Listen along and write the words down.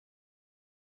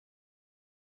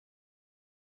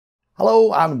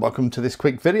Hello and welcome to this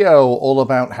quick video all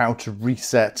about how to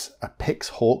reset a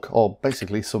Pixhawk, or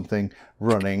basically something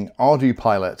running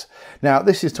Ardupilot. Now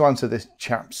this is to answer this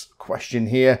chap's question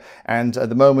here, and at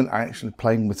the moment I'm actually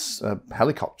playing with a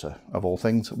helicopter of all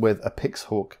things with a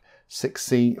Pixhawk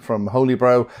 6C from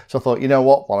Holybro. So I thought, you know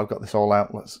what, while I've got this all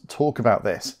out, let's talk about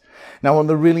this. Now, one of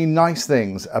the really nice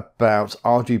things about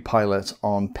Ardupilot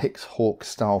on Pixhawk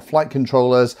style flight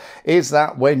controllers is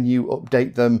that when you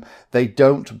update them, they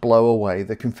don't blow away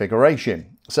the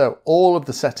configuration. So all of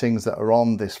the settings that are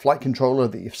on this flight controller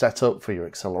that you've set up for your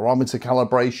accelerometer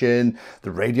calibration,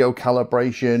 the radio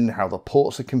calibration, how the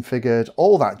ports are configured,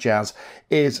 all that jazz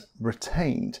is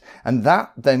retained. And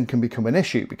that then can become an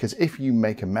issue, because if you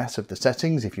make a mess of the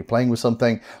settings, if you're playing with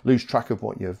something, lose track of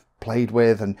what you've played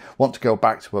with and want to go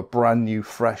back to a brand new,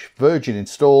 fresh virgin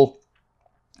install,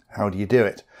 how do you do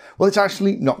it? Well, it's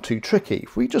actually not too tricky.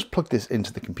 If we just plug this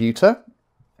into the computer,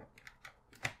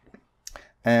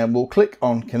 and we'll click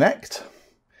on connect,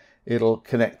 it'll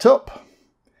connect up,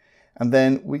 and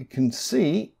then we can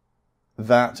see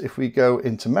that if we go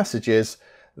into messages,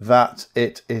 that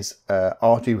it is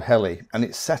Ardu Heli, and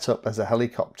it's set up as a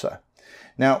helicopter.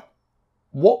 Now,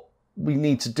 what we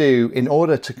need to do in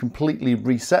order to completely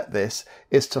reset this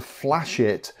is to flash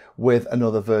it with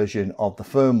another version of the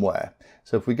firmware.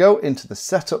 So if we go into the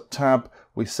setup tab,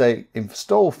 we say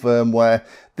install firmware.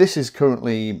 This is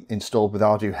currently installed with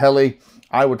Ardu Heli.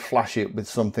 I would flash it with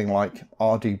something like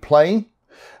Ardupilot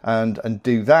and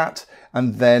do that,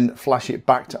 and then flash it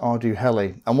back to Ardu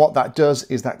Heli. And what that does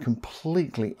is that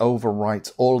completely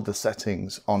overwrites all of the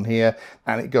settings on here,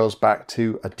 and it goes back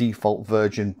to a default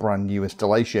version, brand new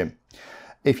installation.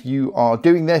 If you are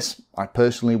doing this, I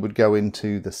personally would go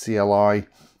into the CLI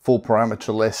full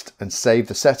parameter list and save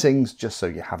the settings just so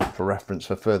you have it for reference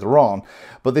for further on.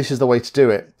 But this is the way to do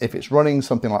it. If it's running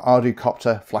something like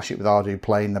Ardupilot, flash it with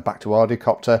Ardupilot, then back to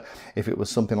Ardupilot. If it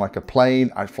was something like a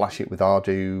plane, I'd flash it with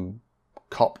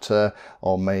Ardupilot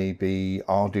or maybe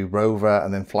Ardu Rover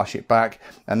and then flash it back,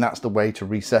 and that's the way to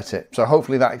reset it. So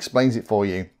hopefully that explains it for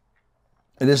you.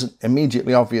 It isn't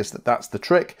immediately obvious that that's the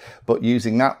trick, but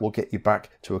using that will get you back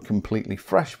to a completely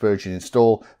fresh version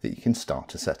install that you can start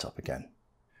to set up again.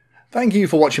 Thank you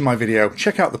for watching my video.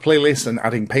 Check out the playlist, and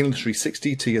adding Painless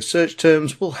 360 to your search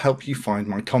terms will help you find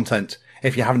my content.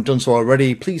 If you haven't done so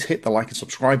already, please hit the like and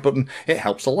subscribe button. It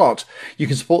helps a lot. You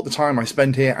can support the time I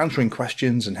spend here answering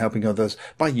questions and helping others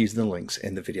by using the links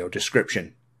in the video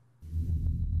description.